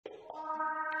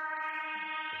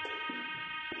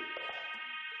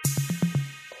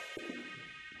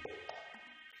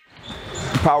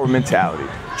Power mentality,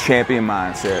 champion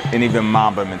mindset, and even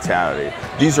Mamba mentality.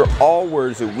 These are all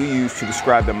words that we use to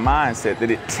describe the mindset that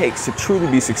it takes to truly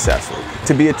be successful,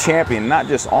 to be a champion, not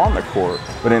just on the court,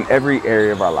 but in every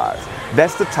area of our lives.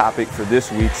 That's the topic for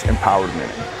this week's Empowered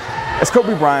Minute. As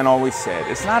Kobe Bryant always said,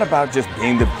 it's not about just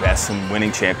being the best and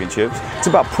winning championships. It's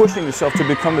about pushing yourself to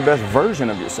become the best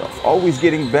version of yourself, always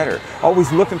getting better,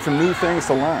 always looking for new things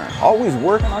to learn, always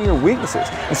working on your weaknesses,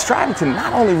 and striving to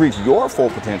not only reach your full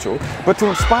potential, but to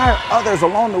inspire others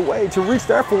along the way to reach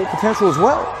their full potential as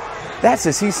well. That's,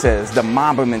 as he says, the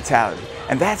Mamba mentality.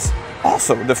 And that's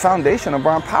also the foundation of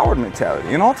our empowered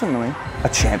mentality and ultimately a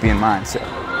champion mindset.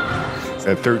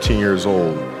 At 13 years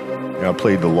old, I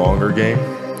played the longer game,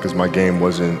 because my game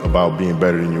wasn't about being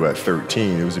better than you at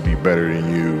 13. It was to be better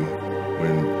than you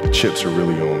when the chips are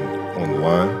really on the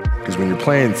line. Because when you're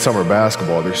playing summer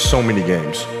basketball, there's so many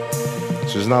games.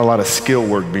 So there's not a lot of skill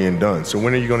work being done. So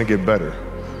when are you going to get better?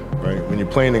 Right? When you're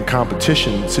playing in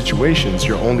competition situations,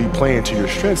 you're only playing to your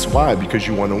strengths. Why? Because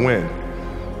you want to win.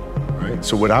 Right?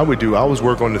 So what I would do, I was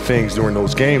work on the things during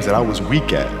those games that I was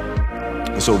weak at.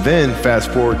 And so then fast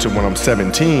forward to when I'm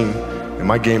 17, and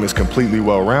my game is completely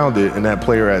well-rounded, and that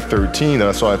player at 13 that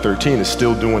I saw at 13 is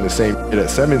still doing the same shit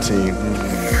at 17,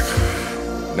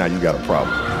 now you got a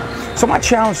problem. So my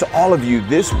challenge to all of you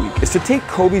this week is to take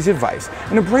Kobe's advice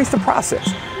and embrace the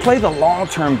process. Play the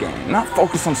long-term game, not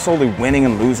focus on solely winning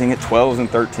and losing at 12s and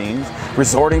 13s,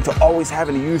 resorting to always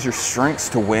having to use your strengths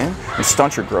to win and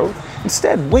stunt your growth.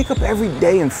 Instead, wake up every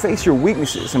day and face your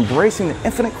weaknesses, embracing the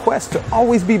infinite quest to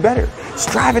always be better,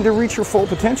 striving to reach your full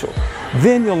potential.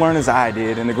 Then you'll learn, as I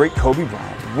did, and the great Kobe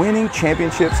Bryant, winning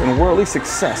championships and worldly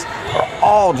success are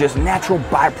all just natural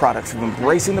byproducts of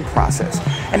embracing the process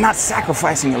and not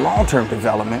sacrificing your long-term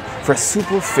development for a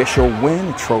superficial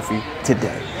win trophy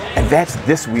today. And that's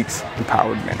this week's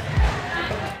Empowered Minute.